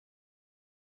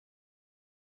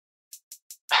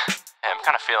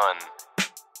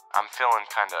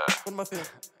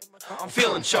I'm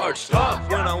feeling charged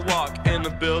up when I walk in the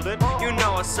building. You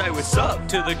know I say what's up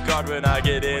to the guard when I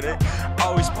get in it.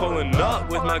 Always pulling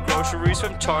up with my groceries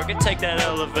from Target. Take that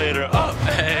elevator up,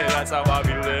 hey, that's how I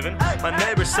be living. My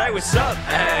neighbors say what's up,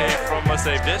 hey, from a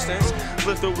safe distance.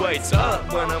 Lift the weights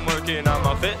up when I'm working on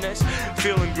my fitness.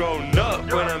 Feeling grown up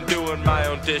when I'm doing my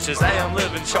own dishes. Hey, I'm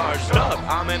living charged up,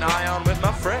 I'm in ion with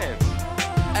my friends.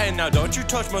 Hey, now don't you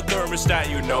touch my thermostat,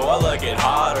 you know I like it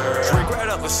hotter. Drink right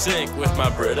out the sink with my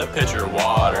Brita pitcher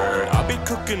water. I'll be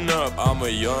cooking up, I'm a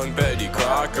young Betty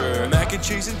Crocker. Mac and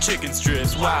cheese and chicken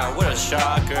strips, wow, what a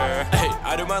shocker. Hey,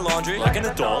 I do my laundry like an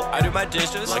adult. I do my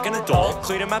dishes like an adult.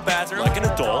 Cleaning my bathroom like an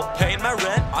adult. Paying my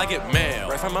rent, I get mail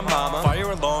right from my mama. Fire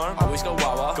alarm, always go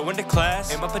Wawa. Going to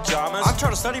class in my pajamas. I'm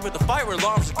trying to study but the fire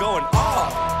alarms are going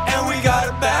off. And we got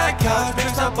a bad couch,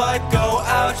 makes my butt go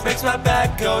ouch, makes my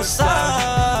back go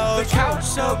slouch. The couch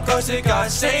so gross it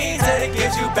got stains and it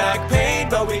gives you back pain,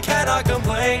 but we cannot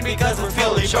complain because we're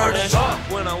feeling charged up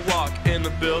when I walk in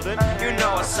the building. You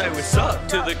know I say what's up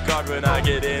to the guard when I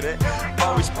get in it.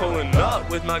 Always pulling up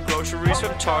with my groceries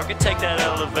from Target. Take that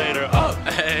elevator up,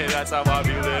 hey, that's how I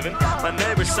be living. My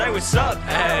neighbors say what's up,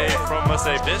 hey, from a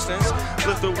safe distance.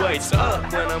 Lift the weights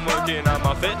up when I'm working on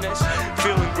my fitness.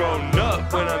 Feeling grown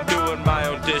up when I'm doing my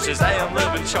own dishes. Hey, I'm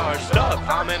living charged up,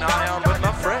 I'm in ion with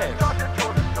my friends.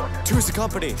 2's the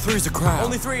company, 3's the crowd.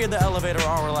 Only 3 in the elevator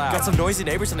are allowed. Got some noisy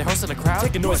neighbors in the house in the crowd.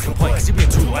 Take a noise complaint cause you being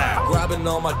too loud. Grabbing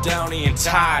all my Downy and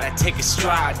Tide, I take a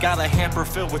stride. Got a hamper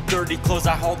filled with dirty clothes,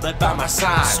 I hold that by my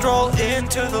side. Stroll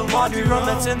into the laundry room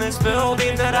that's in this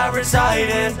building that I reside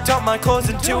in. Dump my clothes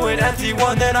into an empty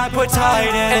one that I put tied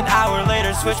in. An hour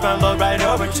later switch my load right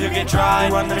over to get dry.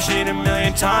 Run the machine a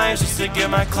million times just to get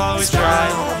my clothes dry.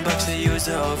 $1 to use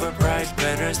the overpriced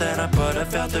printers, then I put a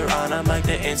filter on them like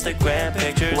the Instagram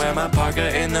pictures. Wear my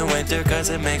parka in the winter cause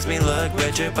it makes me look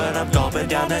richer, but I'm gulping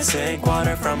down that sink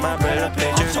water from my Brita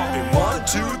pitcher. I'm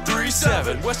talking 1, 2, 3,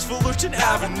 7 West Fullerton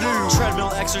Avenue.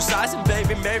 Treadmill exercising,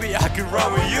 baby, maybe I could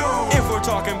run with you. If we're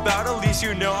talking about at least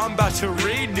you know I'm about to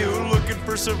renew. Looking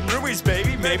for some roomies,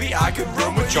 baby, maybe I could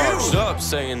run with you. Charged up,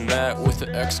 saying that with an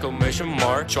exclamation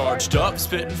mark. Charged up,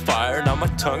 spitting fire, now my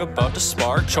tongue about to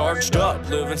spark. Charged up,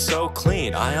 living so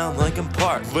clean, I am Lincoln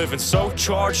Park. Living so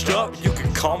charged up, you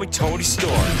can call me Tony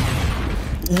Stark.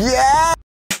 Yeah!